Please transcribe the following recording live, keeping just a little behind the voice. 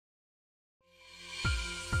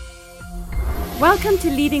Welcome to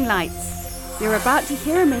Leading Lights. You're about to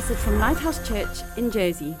hear a message from Lighthouse Church in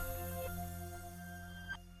Jersey.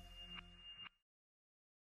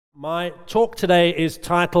 My talk today is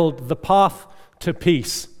titled, The Path to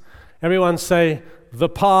Peace. Everyone say, The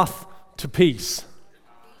Path to Peace.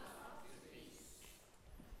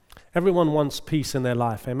 Everyone wants peace in their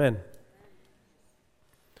life, amen.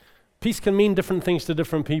 Peace can mean different things to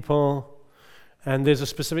different people, and there's a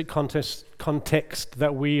specific context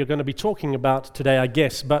that we are going to be talking about today, I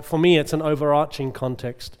guess. But for me, it's an overarching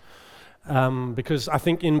context, because I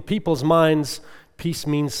think in people's minds, peace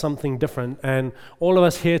means something different. And all of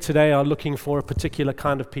us here today are looking for a particular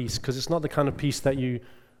kind of peace, because it's not the kind of peace that you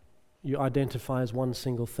identify as one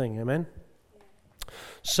single thing, amen?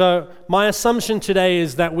 So my assumption today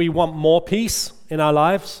is that we want more peace in our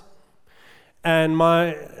lives. And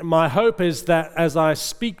my hope is that as I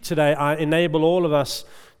speak today, I enable all of us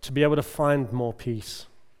to be able to find more peace,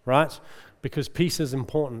 right? Because peace is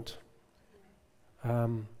important.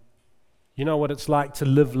 You know what it's like to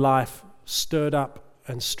live life stirred up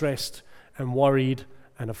and stressed and worried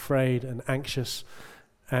and afraid and anxious.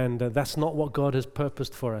 And that's not what God has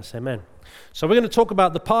purposed for us, amen. So we're going to talk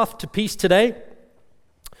about the path to peace today.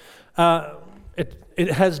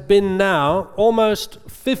 It has been now almost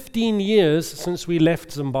 15 years since we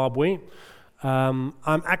left Zimbabwe. I'm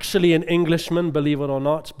actually an Englishman, believe it or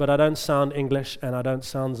not, but I don't sound English and I don't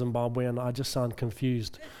sound Zimbabwean. I just sound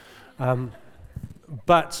confused.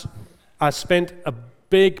 But I spent a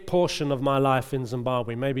big portion of my life in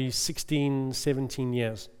Zimbabwe, maybe 16, 17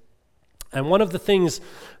 years. And one of the things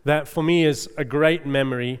that for me is a great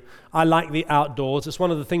memory, I like the outdoors. It's one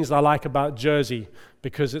of the things I like about Jersey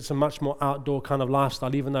because it's a much more outdoor kind of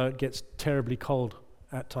lifestyle, even though it gets terribly cold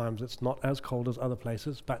at times. It's not as cold as other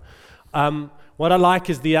places. But what I like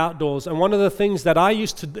is the outdoors. And one of the things that I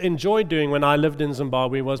used to enjoy doing when I lived in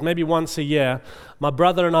Zimbabwe was maybe once a year, my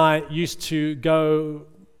brother and I used to go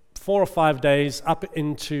 4 or 5 days up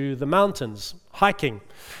into the mountains, hiking.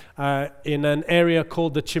 In an area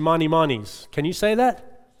called the Chimani-Manis. Can you say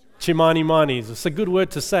that? Chimani-Manis. It's a good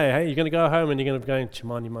word to say. Hey, you're going to go home and you're going to go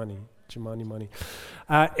Chimani-Mani. Chimani-Mani.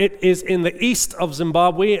 It is in the east of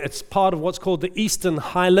Zimbabwe. It's part of what's called the Eastern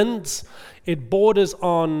Highlands. It borders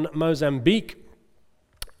on Mozambique.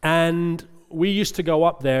 And we used to go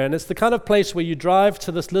up there. And it's the kind of place where you drive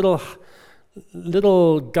to this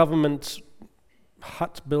little government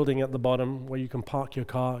hut building at the bottom where you can park your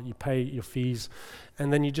car, you pay your fees,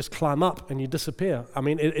 and then you just climb up and you disappear. I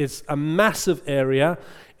mean, it is a massive area.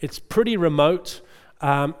 It's pretty remote.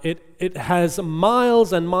 It has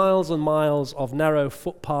miles and miles and miles of narrow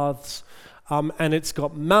footpaths, and it's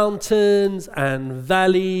got mountains and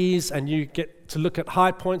valleys, and you get to look at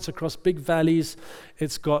high points across big valleys.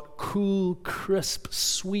 It's got cool, crisp,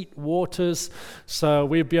 sweet waters, so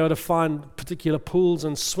we'd be able to find particular pools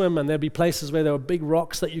and swim, and there'd be places where there were big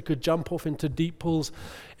rocks that you could jump off into deep pools.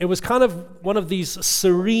 It was kind of one of these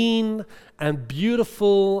serene and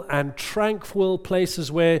beautiful and tranquil places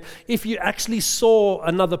where if you actually saw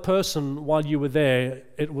another person while you were there,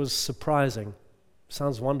 it was surprising.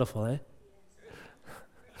 Sounds wonderful, eh?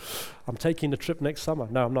 I'm taking a trip next summer.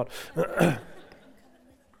 No, I'm not.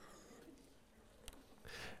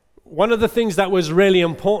 One of the things that was really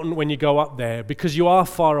important when you go up there, because you are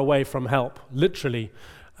far away from help, literally,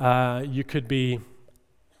 you could be,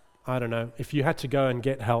 I don't know, if you had to go and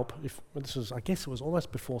get help, I guess it was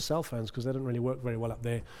almost before cell phones, because they didn't really work very well up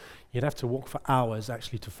there, you'd have to walk for hours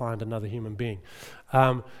actually to find another human being.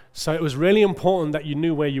 So it was really important that you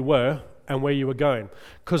knew where you were and where you were going.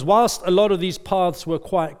 Because whilst a lot of these paths were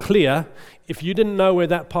quite clear, if you didn't know where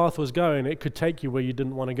that path was going, it could take you where you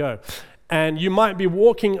didn't want to go. And you might be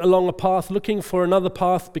walking along a path looking for another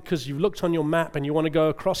path because you've looked on your map and you want to go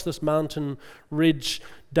across this mountain ridge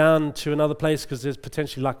down to another place because there's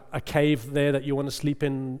potentially like a cave there that you want to sleep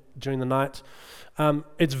in during the night.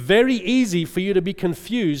 It's very easy for you to be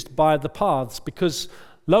confused by the paths because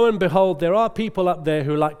lo and behold, there are people up there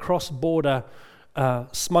who like cross-border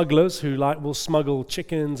smugglers who will smuggle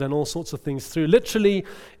chickens and all sorts of things through. Literally,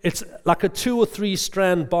 it's like a 2 or 3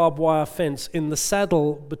 strand barbed wire fence in the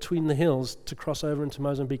saddle between the hills to cross over into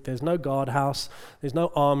Mozambique. There's no guardhouse, there's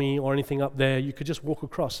no army or anything up there. You could just walk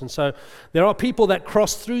across. And so there are people that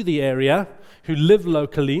cross through the area who live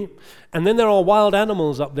locally, and then there are wild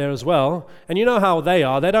animals up there as well. And you know how they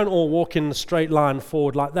are. They don't all walk in a straight line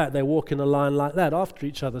forward like that. They walk in a line like that after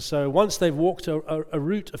each other. So once they've walked a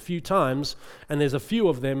route a few times, and there's a few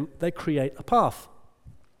of them, they create a path.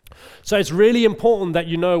 So it's really important that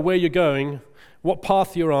you know where you're going, what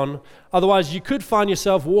path you're on. Otherwise, you could find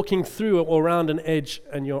yourself walking through or around an edge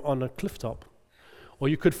and you're on a cliff top. Or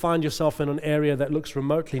you could find yourself in an area that looks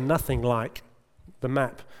remotely nothing like the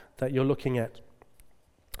map that you're looking at.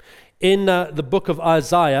 In the book of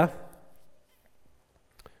Isaiah,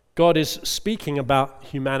 God is speaking about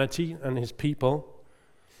humanity and his people.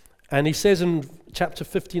 And he says in chapter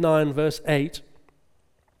 59, verse 8,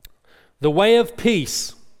 the way of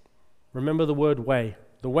peace, remember the word way,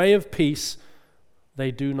 the way of peace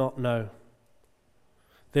they do not know.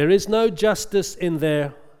 There is no justice in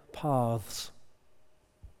their paths.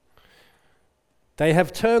 They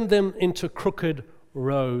have turned them into crooked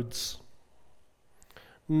roads.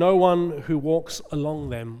 No one who walks along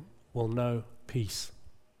them will know peace.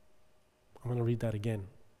 I'm going to read that again.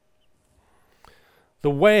 The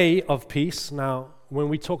way of peace. Now, when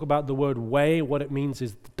we talk about the word way, what it means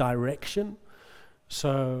is direction.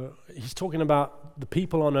 So he's talking about the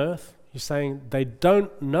people on earth. He's saying they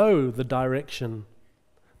don't know the direction,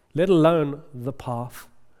 let alone the path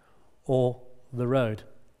or the road.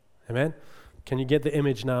 Amen? Can you get the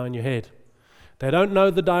image now in your head? They don't know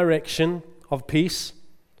the direction of peace.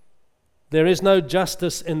 There is no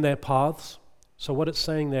justice in their paths. So what it's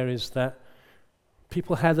saying there is that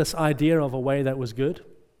people had this idea of a way that was good,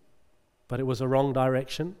 but it was a wrong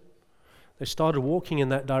direction. They started walking in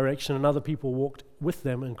that direction, and other people walked with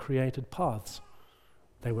them and created paths.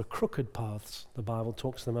 They were crooked paths, the Bible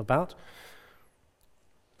talks them about.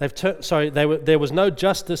 There was no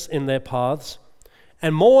justice in their paths,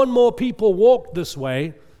 and more people walked this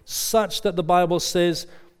way, such that the Bible says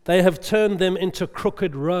they have turned them into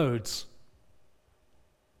crooked roads.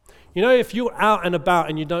 You know, if you're out and about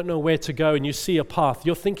and you don't know where to go and you see a path,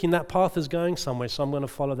 you're thinking that path is going somewhere, so I'm going to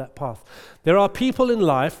follow that path. There are people in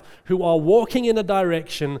life who are walking in a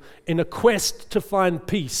direction in a quest to find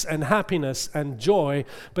peace and happiness and joy,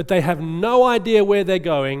 but they have no idea where they're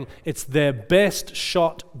going. It's their best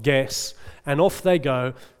shot guess, and off they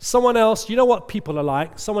go. Someone else, you know what people are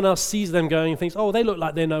like, someone else sees them going and thinks, oh, they look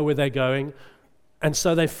like they know where they're going, and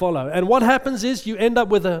so they follow. And what happens is you end up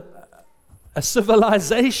with a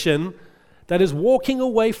civilization that is walking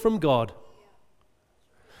away from God,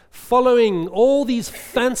 following all these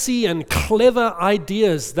fancy and clever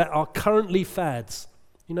ideas that are currently fads.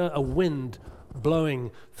 You know, a wind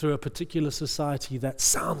blowing through a particular society that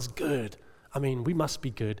sounds good. I mean, we must be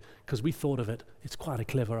good because we thought of it. It's quite a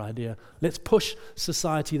clever idea. Let's push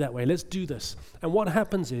society that way. Let's do this. And what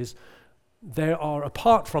happens is they are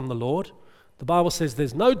apart from the Lord. The Bible says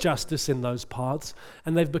there's no justice in those paths,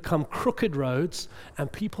 and they've become crooked roads,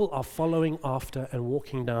 and people are following after and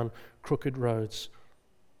walking down crooked roads.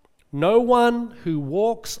 No one who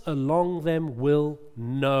walks along them will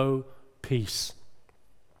know peace.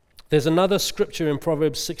 There's another scripture in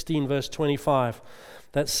Proverbs 16, verse 25,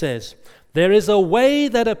 that says, there is a way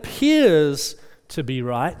that appears to be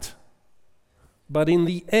right, but in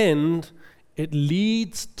the end, it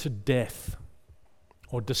leads to death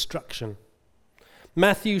or destruction.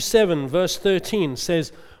 Matthew 7, verse 13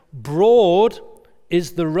 says, broad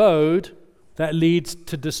is the road that leads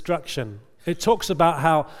to destruction. It talks about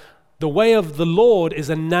how the way of the Lord is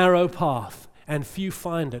a narrow path, and few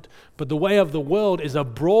find it. But the way of the world is a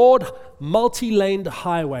broad, multi-laned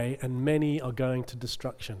highway, and many are going to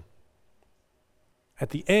destruction.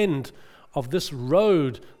 At the end of this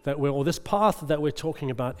road or this path that we're talking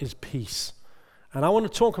about is peace. And I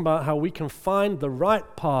want to talk about how we can find the right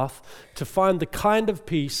path to find the kind of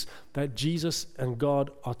peace that Jesus and God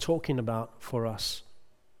are talking about for us,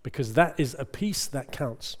 because that is a peace that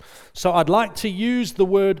counts. So I'd like to use the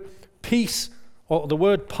word peace or the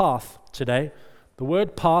word path today. The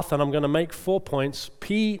word path, and I'm going to make 4 points.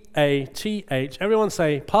 P-A-T-H. Everyone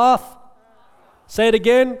say path. Say it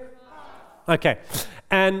again. Okay.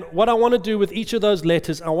 And what I want to do with each of those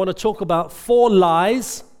letters, I want to talk about 4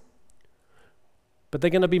 lies. But they're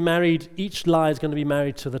going to be married, each lie is going to be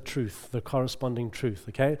married to the truth, the corresponding truth,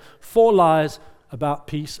 okay? 4 lies about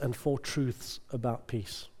peace and 4 truths about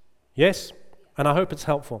peace. Yes? And I hope it's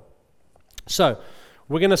helpful. So,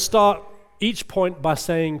 we're going to start each point by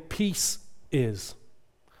saying peace is.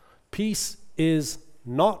 Peace is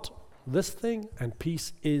not this thing, and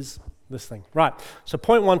peace is this thing. Right, so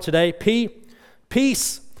point 1 today,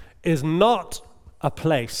 peace is not a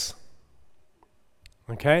place.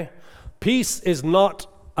 Okay? Peace is not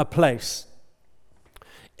a place.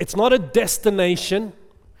 It's not a destination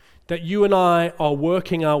that you and I are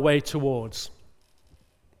working our way towards,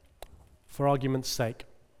 for argument's sake.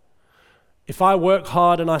 If I work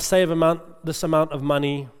hard and I save this amount of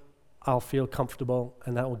money, I'll feel comfortable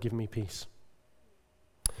and that will give me peace.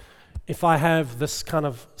 If I have this kind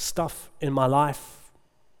of stuff in my life,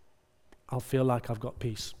 I'll feel like I've got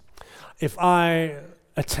peace. If I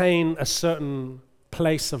attain a certain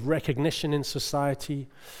place of recognition in society,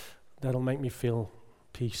 that'll make me feel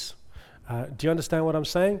peace. Do you understand what I'm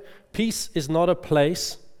saying? Peace is not a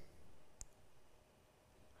place.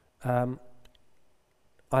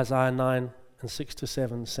 Isaiah 9 and 6 to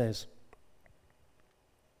 7 says,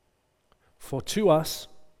 "For to us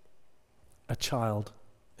a child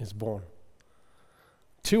is born.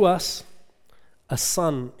 To us a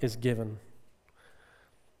son is given,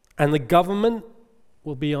 and the government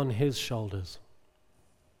will be on his shoulders.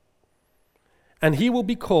 And he will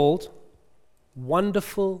be called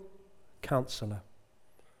Wonderful Counselor,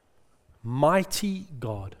 Mighty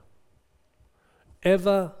God,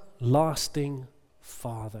 Everlasting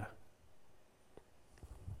Father."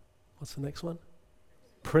 What's the next one?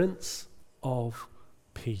 Prince of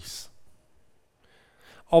Peace.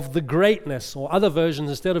 Of the greatness, or other versions,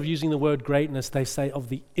 instead of using the word greatness, they say of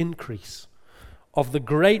the increase. Of the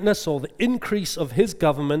greatness or the increase of his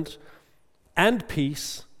government and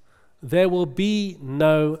peace, there will be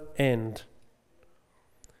no end.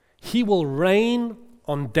 He will reign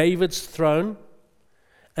on David's throne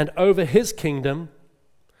and over his kingdom,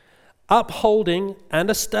 upholding and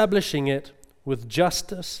establishing it with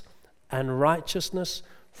justice and righteousness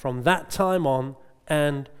from that time on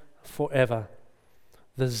and forever.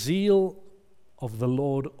 The zeal of the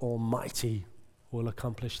Lord Almighty will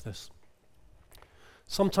accomplish this.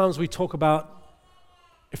 Sometimes we talk about,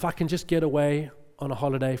 if I can just get away on a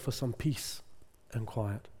holiday for some peace and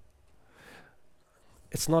quiet.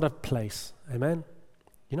 It's not a place, amen?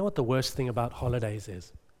 You know what the worst thing about holidays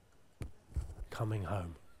is? Coming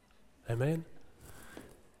home, amen?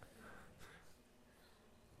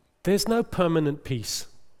 There's no permanent peace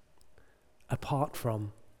apart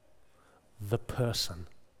from the person.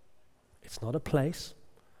 It's not a place,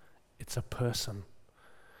 it's a person.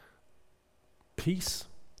 Peace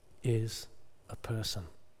is a person.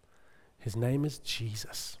 His name is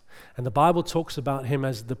Jesus. And the Bible talks about him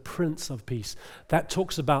as the Prince of Peace. That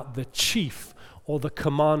talks about the chief or the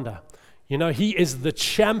commander. You know, he is the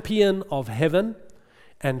champion of heaven,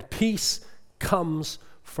 and peace comes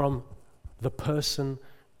from the person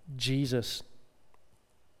Jesus.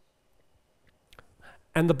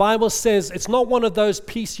 And the Bible says it's not one of those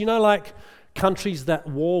peace, you know, like countries that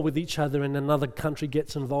war with each other and another country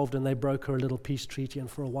gets involved and they broker a little peace treaty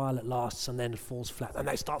and for a while it lasts and then it falls flat and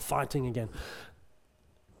they start fighting again.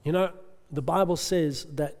 You know, the Bible says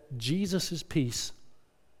that Jesus' peace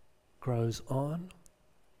grows on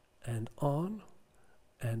and on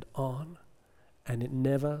and on, and it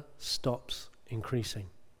never stops increasing.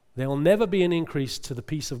 There will never be an increase to the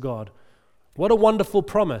peace of God. What a wonderful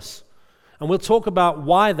promise. And we'll talk about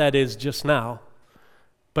why that is just now.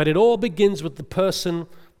 But it all begins with the person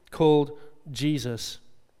called Jesus.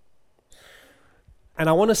 And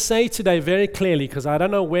I want to say today very clearly, because I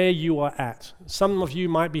don't know where you are at. Some of you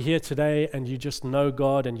might be here today and you just know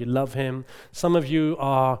God and you love Him. Some of you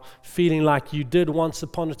are feeling like you did once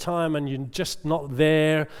upon a time and you're just not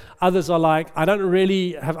there. Others are like, I've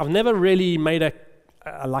never really made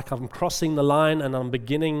like I'm crossing the line and I'm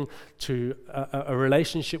beginning to a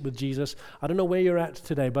relationship with Jesus. I don't know where you're at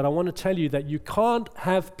today, but I want to tell you that you can't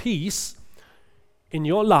have peace in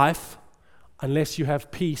your life unless you have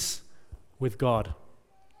peace with God.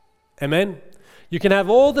 Amen? You can have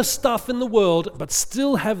all the stuff in the world, but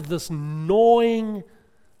still have this gnawing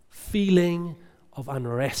feeling of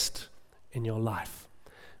unrest in your life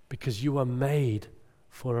because you are made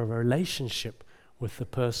for a relationship with the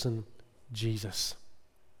person Jesus.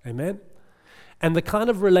 Amen? And the kind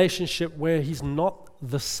of relationship where He's not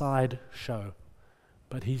the side show,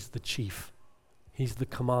 but He's the chief. He's the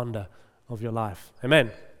commander of your life. Amen?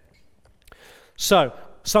 So,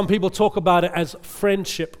 some people talk about it as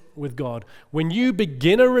friendship with God. When you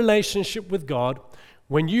begin a relationship with God,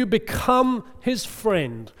 when you become His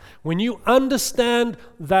friend, when you understand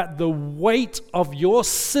that the weight of your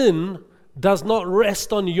sin does not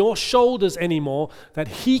rest on your shoulders anymore, that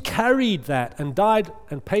He carried that and died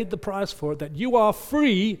and paid the price for it, that you are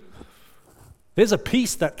free, there's a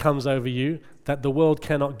peace that comes over you that the world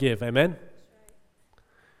cannot give. Amen?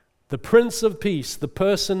 The Prince of Peace, the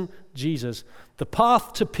person Jesus. The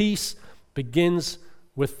path to peace begins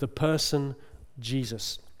with the person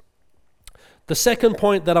Jesus. The second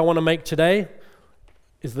point that I want to make today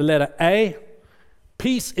is the letter A.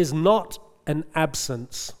 Peace is not an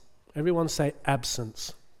absence. Everyone say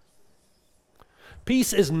absence.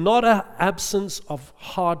 Peace is not an absence of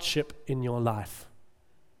hardship in your life.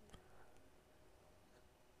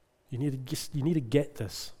 You need to get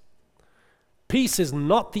this. Peace is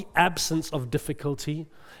not the absence of difficulty.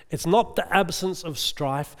 It's not the absence of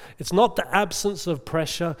strife. It's not the absence of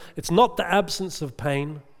pressure. It's not the absence of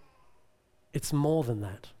pain. It's more than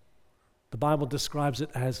that. The Bible describes it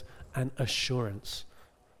as an assurance.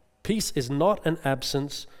 Peace is not an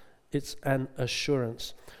absence, it's an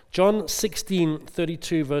assurance. John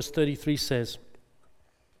 16:32 verse 33 says,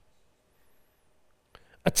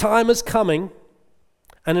 "A time is coming,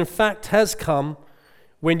 and in fact has come,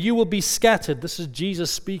 when you will be scattered." This is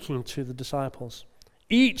Jesus speaking to the disciples.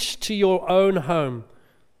 "Each to your own home.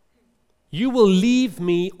 You will leave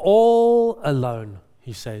me all alone,"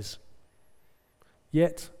 he says.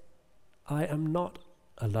 "Yet I am not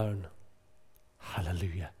alone."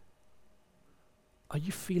 Hallelujah. Are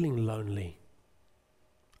you feeling lonely?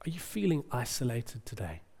 Are you feeling isolated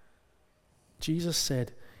today? Jesus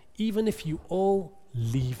said, even if you all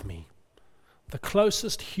leave me, the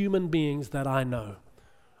closest human beings that I know,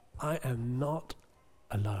 I am not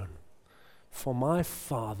alone. For my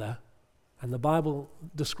Father, and the Bible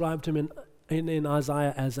described him in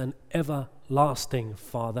Isaiah as an everlasting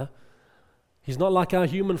Father. He's not like our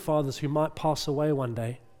human fathers who might pass away one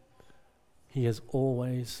day. He is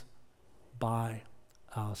always by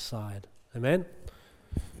our side. Amen?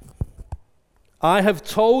 "I have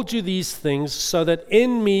told you these things so that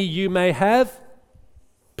in me you may have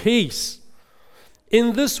peace.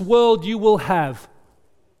 In this world you will have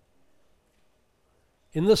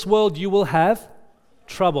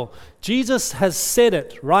trouble." Jesus has said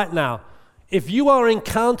it right now. If you are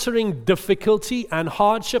encountering difficulty and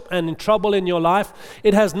hardship and trouble in your life,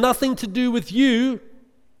 it has nothing to do with you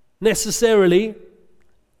necessarily.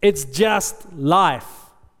 It's just life.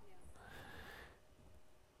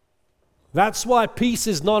 That's why peace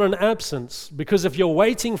is not an absence, because if you're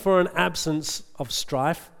waiting for an absence of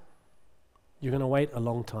strife, you're going to wait a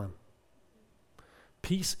long time.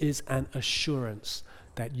 Peace is an assurance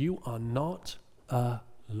that you are not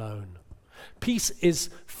alone. Peace is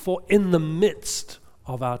for in the midst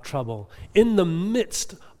of our trouble, in the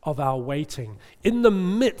midst of our waiting, in the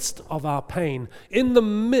midst of our pain, in the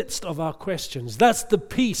midst of our questions. That's the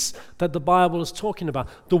peace that the Bible is talking about.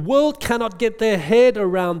 The world cannot get their head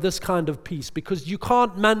around this kind of peace because you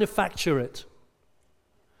can't manufacture it.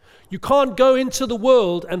 You can't go into the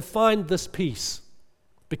world and find this peace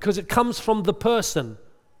because it comes from the person,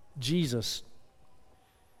 Jesus.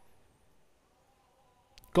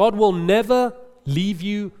 God will never leave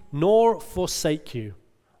you nor forsake you.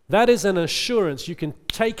 That is an assurance. You can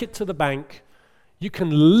take it to the bank. You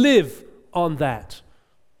can live on that.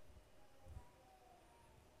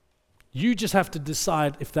 You just have to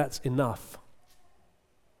decide if that's enough.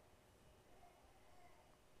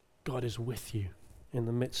 God is with you in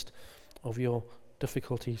the midst of your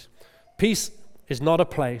difficulties. Peace is not a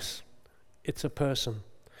place, it's a person.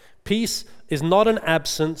 Peace is not an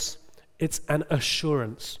absence, it's an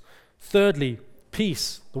assurance. Thirdly,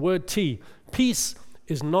 peace, the word T, peace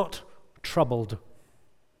is not troubled.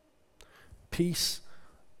 Peace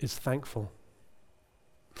is thankful.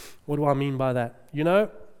 What do I mean by that? You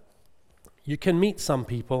know, you can meet some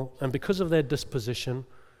people and because of their disposition,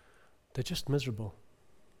 they're just miserable.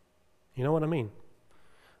 You know what I mean?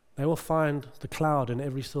 They will find the cloud in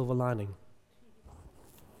every silver lining.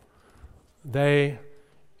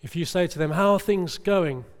 If you say to them, "How are things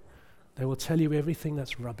going?" they will tell you everything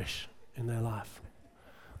that's rubbish in their life.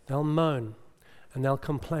 They'll moan and they'll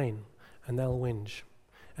complain and they'll whinge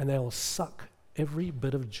and they will suck every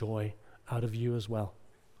bit of joy out of you as well.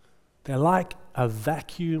 They're like a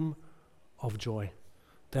vacuum of joy.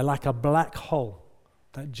 They're like a black hole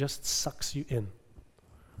that just sucks you in.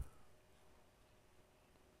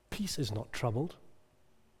 Peace is not troubled,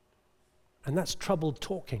 and that's troubled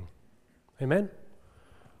talking. Amen?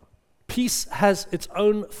 Peace has its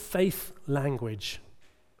own faith language.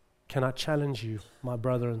 Can I challenge you, my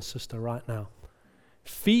brother and sister, right now?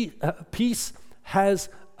 Peace has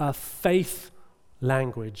a faith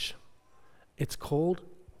language. It's called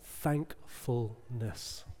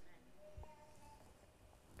thankfulness.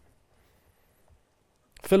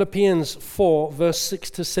 Philippians 4, verse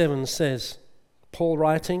 6 to 7 says, Paul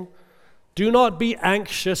writing, "Do not be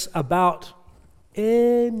anxious about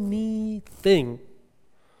anything,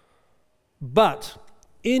 but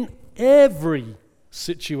in every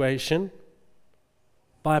situation,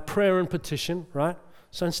 by prayer and petition," right?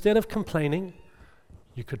 So instead of complaining,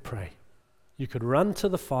 you could pray. You could run to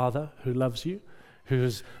the Father who loves you,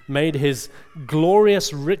 who's made his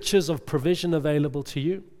glorious riches of provision available to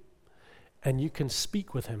you, and you can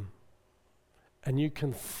speak with him, and you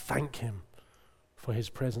can thank him for his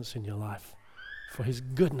presence in your life, for his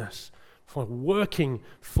goodness, for working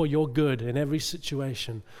for your good in every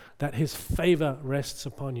situation, that his favor rests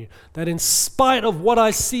upon you. That in spite of what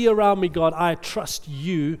I see around me, God, I trust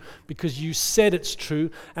you because you said it's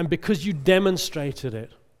true and because you demonstrated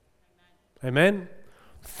it. Amen?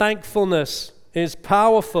 Thankfulness is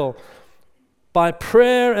powerful. by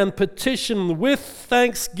prayer and petition with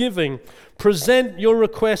thanksgiving, present your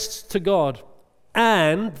requests to God.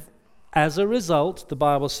 And as a result, the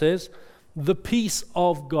Bible says, the peace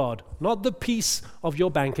of God, not the peace of your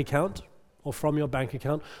bank account or from your bank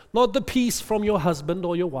account, not the peace from your husband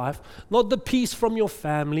or your wife, not the peace from your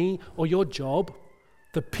family or your job,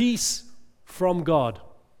 the peace from God.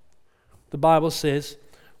 The Bible says,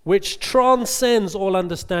 which transcends all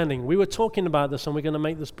understanding. We were talking about this and we're going to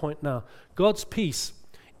make this point now. God's peace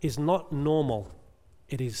is not normal.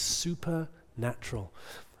 It is supernatural.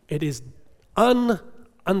 It is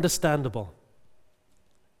ununderstandable.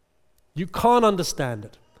 You can't understand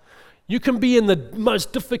it. You can be in the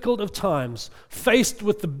most difficult of times, faced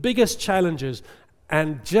with the biggest challenges,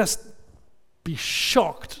 and just be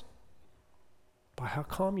shocked by how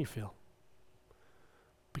calm you feel.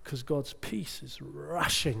 Because God's peace is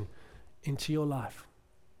rushing into your life.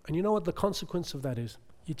 And you know what the consequence of that is?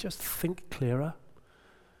 You just think clearer.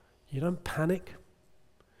 You don't panic.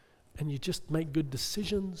 And you just make good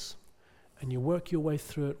decisions. And you work your way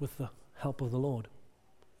through it with the help of the Lord.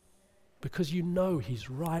 Because you know He's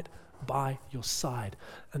right by your side.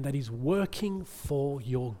 And that He's working for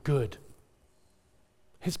your good.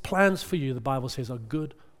 His plans for you, the Bible says, are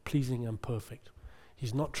good, pleasing, and perfect.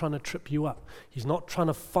 He's not trying to trip you up. He's not trying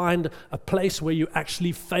to find a place where you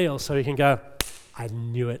actually fail so He can go, I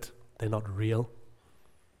knew it. They're not real.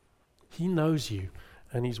 He knows you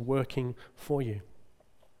and He's working for you.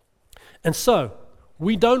 And so,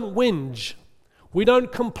 we don't whinge, we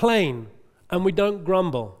don't complain, and we don't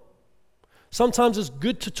grumble. Sometimes it's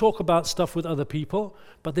good to talk about stuff with other people,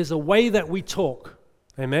 but there's a way that we talk,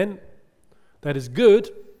 amen, that is good,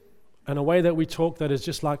 and a way that we talk that is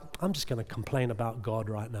just like, I'm just going to complain about God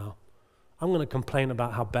right now. I'm going to complain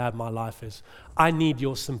about how bad my life is. I need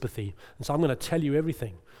your sympathy. And so I'm going to tell you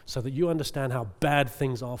everything so that you understand how bad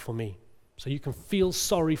things are for me. So you can feel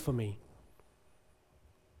sorry for me.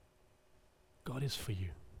 God is for you.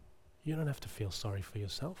 You don't have to feel sorry for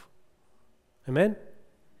yourself. Amen?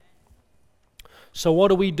 So what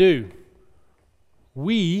do?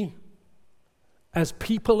 We, as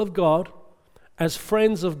people of God, as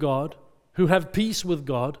friends of God, who have peace with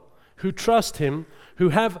God, who trust Him, who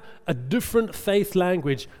have a different faith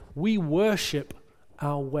language, we worship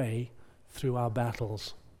our way through our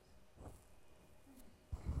battles.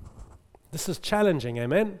 This is challenging,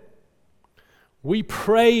 amen? We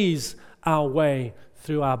praise our way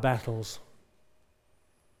through our battles.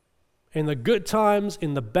 In the good times,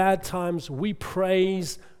 in the bad times, we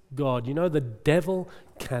praise God. You know, the devil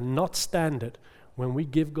cannot stand it when we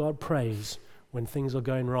give God praise when things are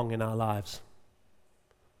going wrong in our lives.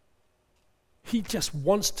 He just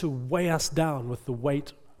wants to weigh us down with the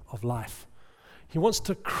weight of life. He wants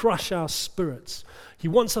to crush our spirits. He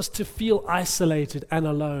wants us to feel isolated and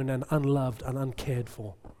alone and unloved and uncared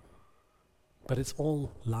for. But it's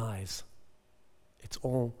all lies. It's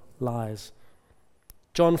all lies.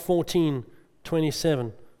 John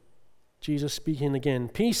 14:27, Jesus speaking again,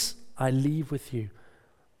 peace I leave with you.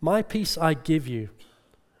 My peace I give you.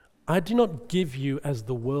 I do not give you as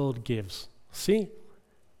the world gives. See,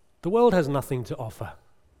 the world has nothing to offer.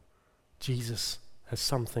 Jesus has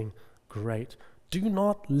something great. Do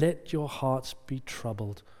not let your hearts be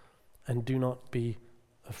troubled, and do not be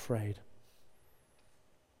afraid.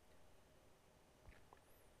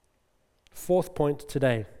 Fourth point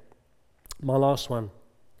today, my last one.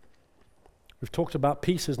 We've talked about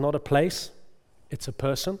peace is not a place, it's a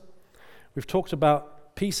person. We've talked about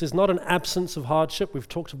peace is not an absence of hardship. We've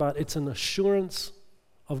talked about it's an assurance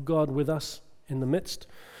of God with us in the midst.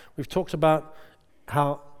 We've talked about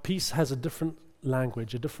how peace has a different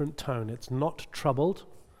language, a different tone. It's not troubled,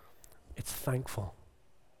 it's thankful.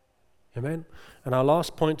 Amen? And our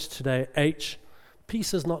last point today, H,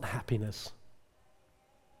 peace is not happiness.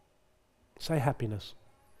 Say happiness.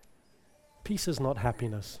 Peace is not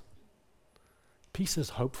happiness. Peace is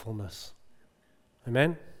hopefulness.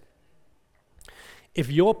 Amen? If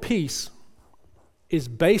your peace is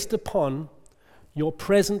based upon your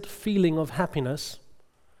present feeling of happiness,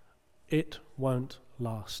 it won't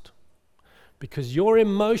last. Because your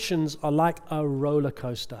emotions are like a roller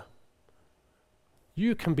coaster.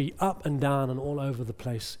 You can be up and down and all over the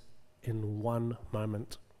place in one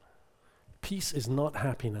moment. Peace is not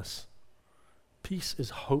happiness. Peace is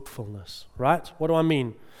hopefulness, right? What do I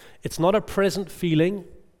mean? It's not a present feeling.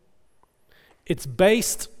 It's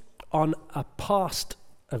based on a past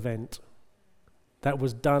event that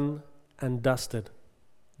was done and dusted.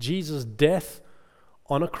 Jesus' death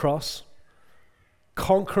on a cross,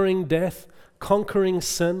 conquering death, conquering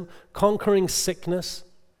sin, conquering sickness.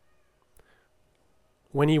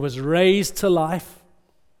 When He was raised to life,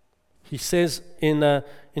 He says in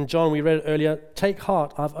John, we read it earlier, take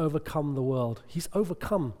heart, I've overcome the world. He's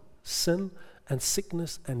overcome sin and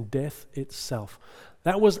sickness and death itself.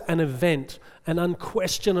 That was an event, an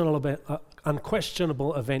unquestionable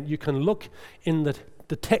event. You can look in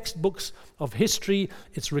the textbooks of history.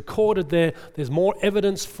 It's recorded there. There's more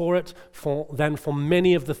evidence for it than for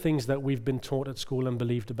many of the things that we've been taught at school and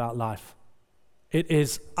believed about life. It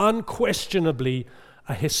is unquestionably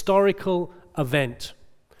a historical event.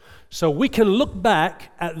 So we can look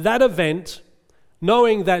back at that event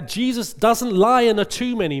knowing that Jesus doesn't lie in a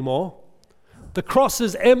tomb anymore. The cross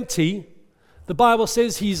is empty. The Bible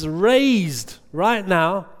says he's raised right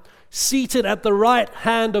now, seated at the right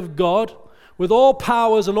hand of God, with all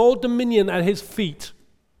powers and all dominion at his feet.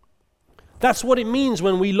 That's what it means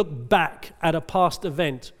when we look back at a past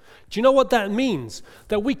event. Do you know what that means?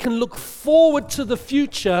 That we can look forward to the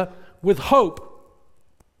future with hope,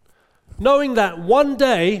 knowing that one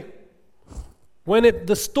day, when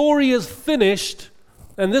the story is finished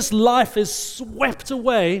and this life is swept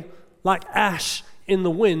away like ash in the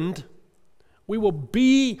wind, we will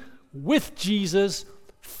be with Jesus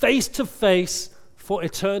face to face for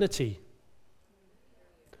eternity.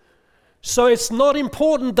 So it's not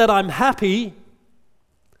important that I'm happy.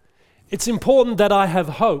 It's important that I have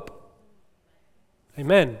hope.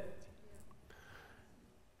 Amen.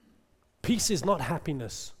 Peace is not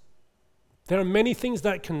happiness. There are many things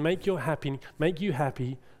that can make you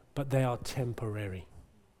happy, but they are temporary.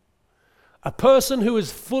 A person who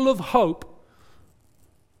is full of hope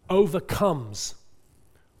overcomes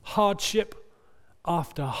hardship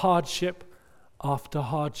after hardship after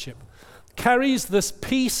hardship, carries this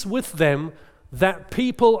peace with them that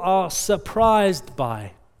people are surprised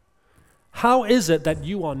by. How is it that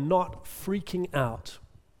you are not freaking out?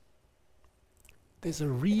 There's a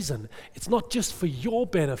reason. It's not just for your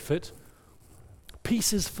benefit.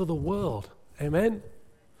 Peace is for the world. Amen?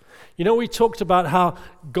 You know, we talked about how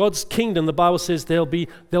God's kingdom, the Bible says there'll be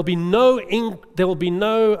no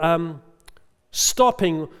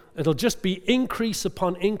stopping. It'll just be increase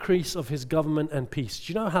upon increase of his government and peace.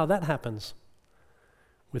 Do you know how that happens?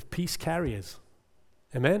 With peace carriers.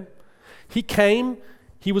 Amen? He came,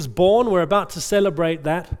 he was born, we're about to celebrate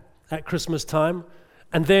that at Christmas time.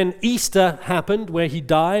 And then Easter happened where he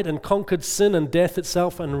died and conquered sin and death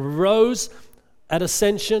itself and rose at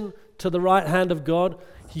ascension to the right hand of God.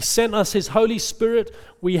 He sent us his Holy Spirit.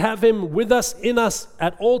 We have him with us, in us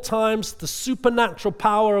at all times, the supernatural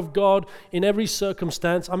power of God in every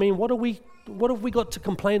circumstance. I mean, what have we got to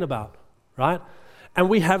complain about, right? And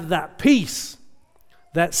we have that peace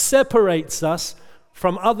that separates us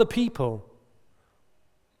from other people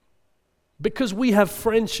because we have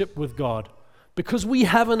friendship with God, because we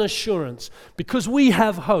have an assurance, because we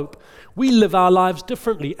have hope. We live our lives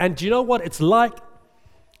differently. And do you know what it's like?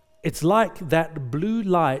 It's like that blue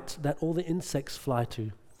light that all the insects fly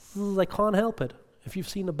to. They can't help it. If you've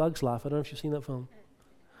seen A Bug's Life, I don't know if you've seen that film.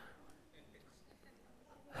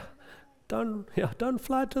 Don't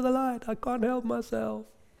fly to the light. I can't help myself.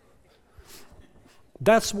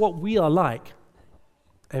 That's what we are like.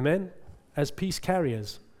 Amen? As peace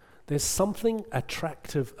carriers. There's something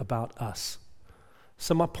attractive about us.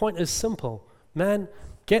 So my point is simple. Man,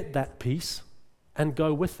 get that peace and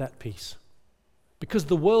go with that peace. Because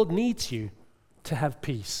the world needs you to have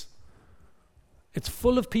peace. It's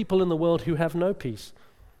full of people in the world who have no peace.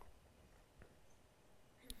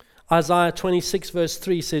 Isaiah 26 verse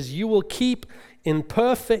 3 says, you will keep in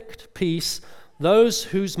perfect peace those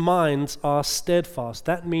whose minds are steadfast.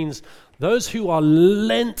 That means those who are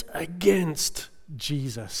lent against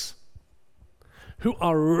Jesus, who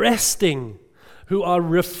are resting, who are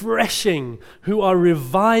refreshing, who are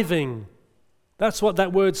reviving. That's what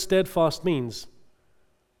that word steadfast means.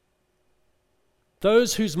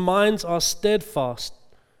 Those whose minds are steadfast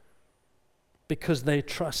because they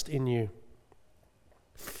trust in you.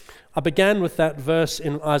 I began with that verse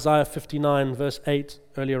in Isaiah 59, verse 8,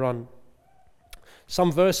 earlier on.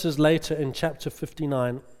 Some verses later in chapter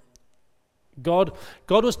 59, God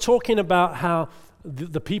was talking about how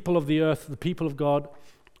the people of the earth, the people of God,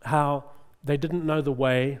 how they didn't know the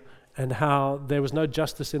way and how there was no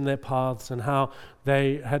justice in their paths and how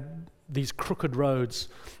they had these crooked roads.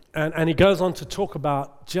 And he goes on to talk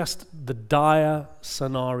about just the dire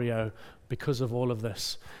scenario because of all of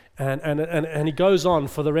this. And he goes on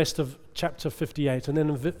for the rest of chapter 58. And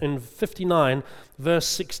then in 59, verse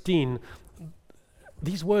 16,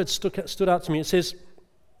 these words stood out to me. It says,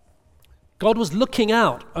 God was looking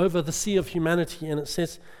out over the sea of humanity, and it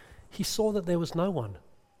says, he saw that there was no one.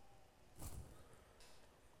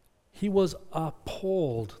 He was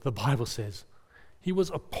appalled, the Bible says. He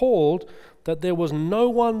was appalled that there was no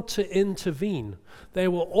one to intervene. They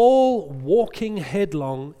were all walking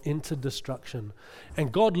headlong into destruction.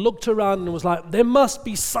 And God looked around and was like, there must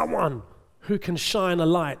be someone who can shine a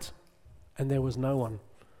light. And there was no one.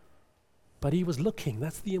 But he was looking.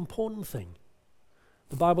 That's the important thing.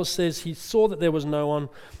 The Bible says he saw that there was no one,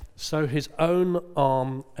 so his own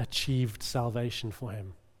arm achieved salvation for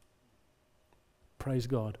him. Praise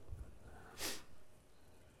God.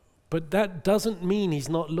 But that doesn't mean he's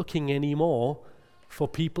not looking anymore for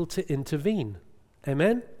people to intervene.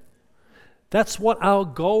 Amen? That's what our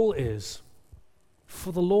goal is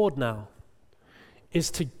for the Lord now, is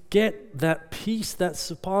to get that peace that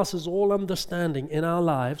surpasses all understanding in our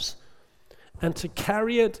lives and to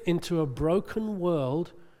carry it into a broken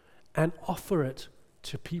world and offer it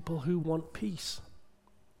to people who want peace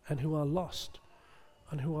and who are lost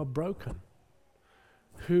and who are broken,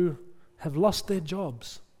 who have lost their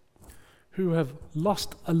jobs, who have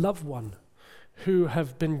lost a loved one, who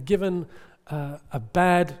have been given a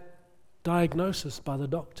bad diagnosis by the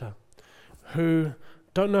doctor, who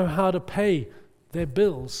don't know how to pay their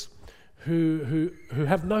bills, who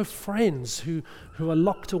have no friends, who are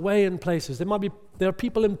locked away in places. There are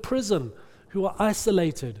people in prison who are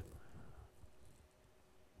isolated.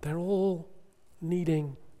 They're all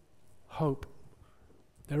needing hope.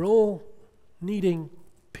 They're all needing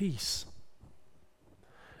peace.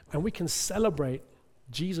 And we can celebrate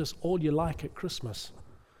Jesus all you like at Christmas.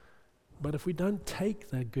 But if we don't take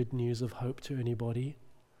that good news of hope to anybody,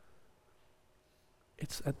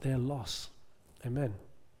 it's at their loss. Amen.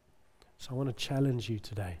 So I want to challenge you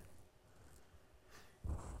today.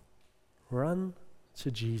 Run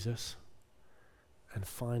to Jesus and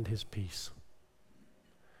find his peace.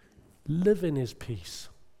 Live in his peace.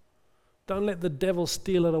 Don't let the devil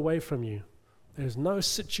steal it away from you. There's no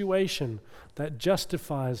situation that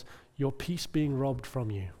justifies your peace being robbed from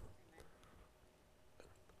you.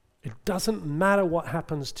 It doesn't matter what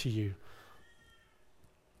happens to you.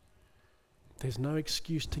 There's no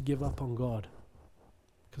excuse to give up on God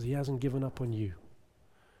because he hasn't given up on you.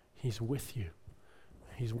 He's with you.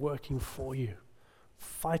 He's working for you,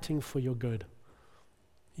 fighting for your good.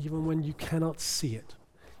 Even when you cannot see it,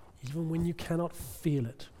 even when you cannot feel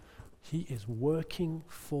it, he is working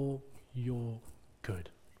for your good.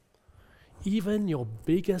 Even your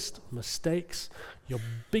biggest mistakes, your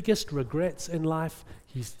biggest regrets in life,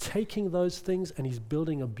 he's taking those things and he's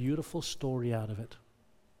building a beautiful story out of it.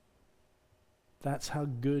 That's how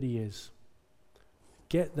good he is.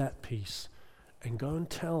 Get that peace and go and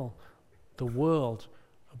tell the world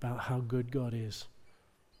about how good God is,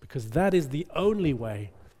 because that is the only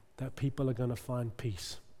way that people are going to find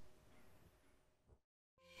peace.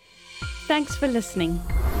 Thanks for listening.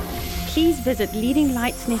 Please visit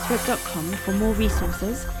leadinglightsnetwork.com for more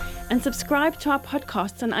resources and subscribe to our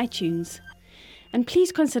podcasts on iTunes. And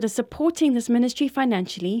please consider supporting this ministry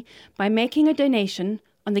financially by making a donation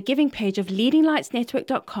on the giving page of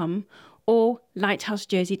leadinglightsnetwork.com or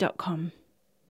lighthousejersey.com.